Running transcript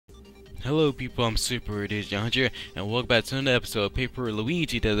Hello people, I'm Super TTYD-Chapter, and welcome back to another episode of Paper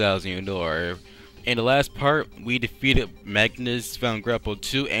Luigi 2000. In the last part, we defeated Magnus, found Grapple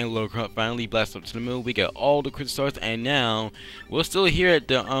 2, and Lockhart finally blasted up to the moon. We got all the crystal stars, and now we're still here at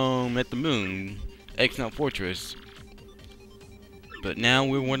the moon, X-Not Fortress. But now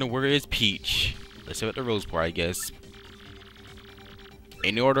we're wondering where is Peach. Let's head at the Roseport, I guess.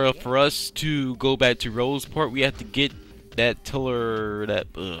 In order for us to go back to Roseport, we have to get that tiller,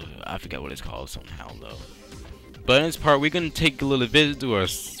 I forgot what it's called somehow though. But in this part, we're gonna take a little visit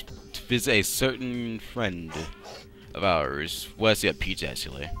to visit a certain friend of ours. Well, it's Peach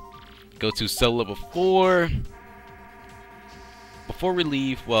actually. Go to cell level 4. Before we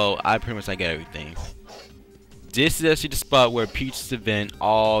leave, well, I got everything. This is actually the spot where Peach's event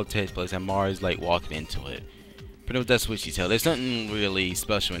all takes place, and Mari's like walking into it. Pretty much that's what she tells. There's nothing really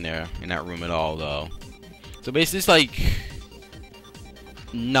special in there, in that room at all though. So basically, it's like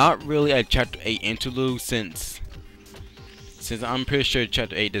not really a Chapter 8 interlude since I'm pretty sure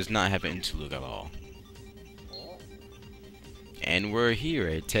Chapter 8 does not have an interlude at all. And we're here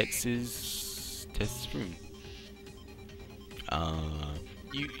at Texas room.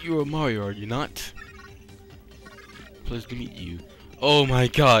 You're Mario, are you not? Pleased to meet you. Oh my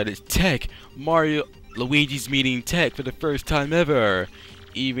God, it's Tech. Luigi's meeting Tech for the first time ever.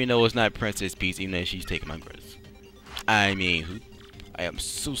 Even though it's not Princess Peach, even though she's taking my breath. I mean, I am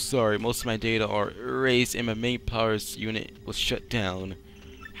so sorry. Most of my data are erased and my main power unit was shut down.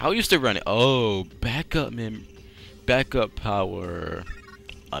 How you still running? Oh, backup power.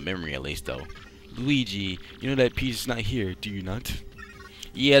 Memory at least though. Luigi, you know that Peach is not here, do you not?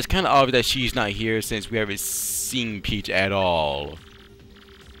 Yeah, it's kind of obvious that she's not here since we haven't seen Peach at all.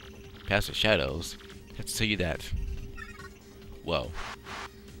 Past the shadows. I have to tell you that. Whoa.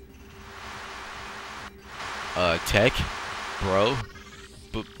 Tech, bro,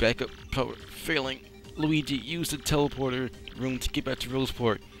 but backup power failing. Luigi, use the teleporter room to get back to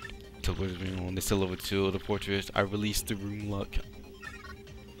Roseport. Teleporter room on the cell level 2 of the fortress. I released the room lock.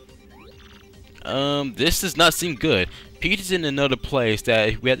 This does not seem good. Peach is in another place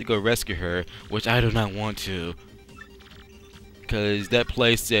that we have to go rescue her, which I do not want to, cause that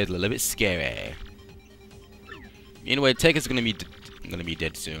place is a little bit scary. Anyway, Tech is gonna be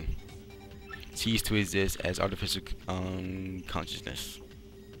dead soon. Cease to exist as artificial consciousness.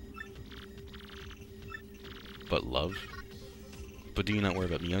 But love? But do you not worry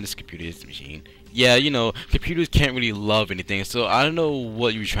about me? I'm just a computer machine. Yeah, you know, computers can't really love anything, so I don't know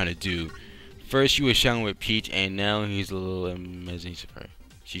what you were trying to do. First you were shouting with Peach, and now he's a little imagination of her.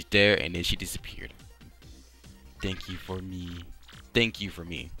 She's there, and then she disappeared. Thank you for me. Thank you for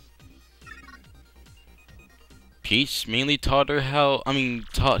me. Peach mainly taught him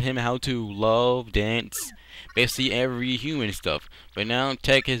how to love, dance, basically every human stuff. But now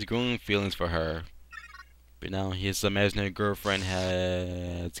Tech has grown feelings for her. But now his imaginary girlfriend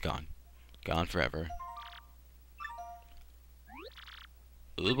has gone forever.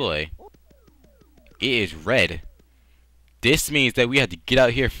 Oh boy, it is red. This means that we have to get out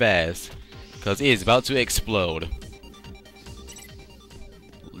here fast, cause it is about to explode.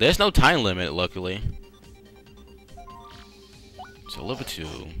 There's no time limit, luckily. So level 2.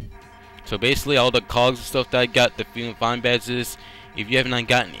 So basically all the cogs and stuff that I got, the feeling fine badges, if you haven't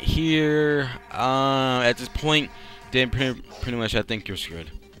gotten it here at this point, then pretty much I think you're screwed.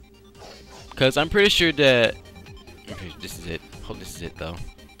 Cause I'm pretty sure that this is it. Hope this is it though.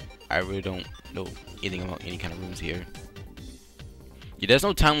 I really don't know anything about any kind of rooms here. Yeah, there's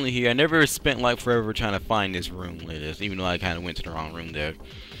no time limit here. I never spent like forever trying to find this room like this, even though I kind of went to the wrong room there.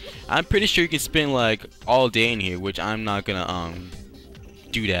 I'm pretty sure you can spend like all day in here, which I'm not gonna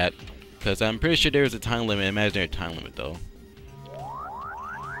do that, because I'm pretty sure there's a time limit, imaginary time limit though.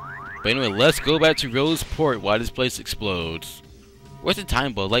 But anyway, let's go back to Roseport while this place explodes. What's the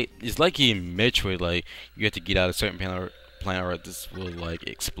time ball? Like, it's like in Metroid, like you have to get out of a certain planet or this will like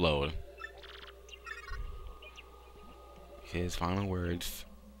explode. His final words,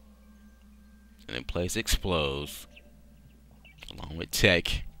 and then place explodes along with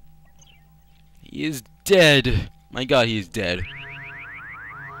Tech. He is dead. My God, he is dead.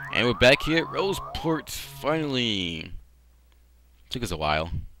 And we're back here at Roseport, finally. Took us a while.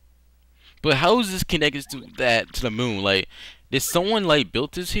 But how is this connected to the moon? Like, did someone like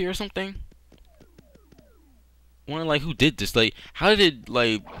built this here or something? Wonder like who did this? Like, how did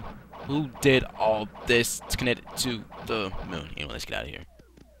who did all this to connect it to the moon? Anyway, let's get out of here.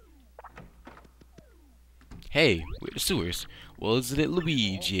 Hey, we're the sewers. Well, isn't it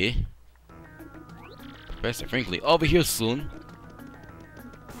Luigi? Professor Frankly, over here soon.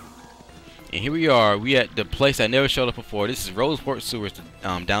 And here we are. We at the place I never showed up before. This is Roseport Sewers,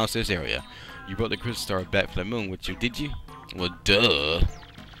 downstairs area. You brought the crystal star back from the moon with you, did you? Well, duh.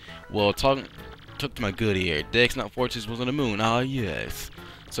 Well, took to my good ear. The X-Naught Fortress was on the moon. Ah, yes.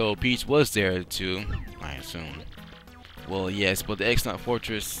 So Peach was there too, I assume. Well, yes, but the X-Naught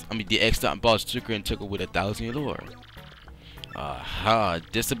Fortress, the X-Naught boss took her and took her with 1,000-year door. Aha,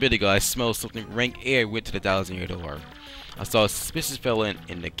 just a bit ago I smelled something rank air went to the 1,000-year door. I saw a suspicious fellow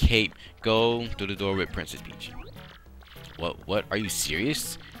in the cape go through the door with Princess Peach. What? Are you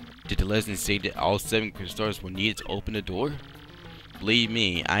serious? Did the legend say that all 7 crystal stars were needed to open the door? Believe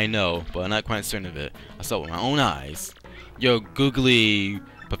me, I know, but I'm not quite certain of it. I saw it with my own eyes. Yo, googly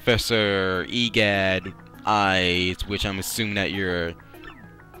Professor Egad eyes, which I'm assuming that you're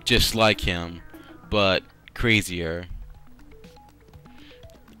just like him, but crazier.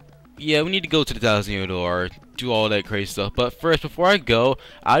 Yeah, we need to go to the 1,000-year door, do all that crazy stuff. But first, before I go,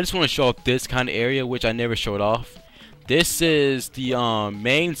 I just want to show off this kind of area, which I never showed off. This is the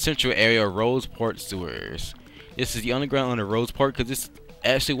main central area of Roseport Sewers. This is the underground under Roseport, because this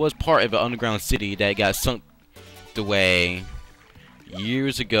actually was part of an underground city that got sunk away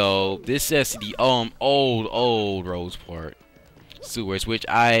years ago. This is the old Roseport Sewers, which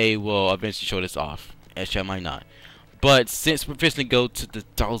I will eventually show this off. Actually, I might not. But since we're fixing to go to the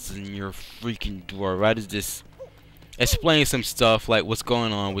 1,000-year freaking door, right, is this explain some stuff like what's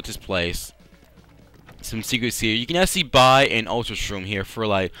going on with this place. Some secrets here. You can actually buy an Ultra Shroom here for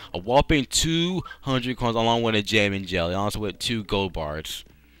like a whopping 200 coins, along with a jam and jelly, also with 2 gold bars.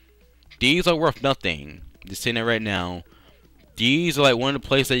 These are worth nothing. Just saying that right now. These are like one of the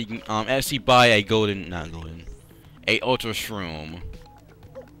places that you can actually buy a a Ultra Shroom,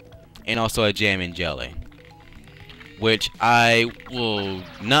 and also a jam and jelly, which I will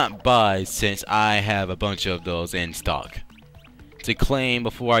not buy since I have a bunch of those in stock to claim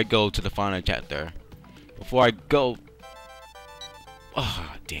before I go to the final chapter. Before I go,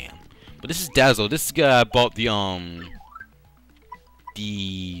 oh damn! But this is Dazzle. This guy bought the I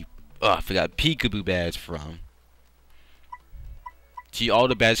forgot, Peekaboo badge from. See, all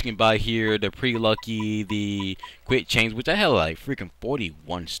the badges you can buy here, the pretty lucky, the quick change, which I had like freaking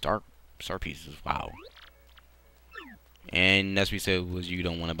 41 star pieces. Wow. And that's what we said was you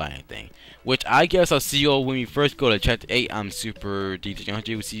don't want to buy anything. Which I guess I'll see you all when we first go to Chapter 8. I'm Super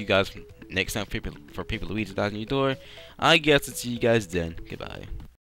TTYD-Chapter. We'll see you guys next time for Paper Luigi 1,000-year door. I guess I'll see you guys then. Goodbye.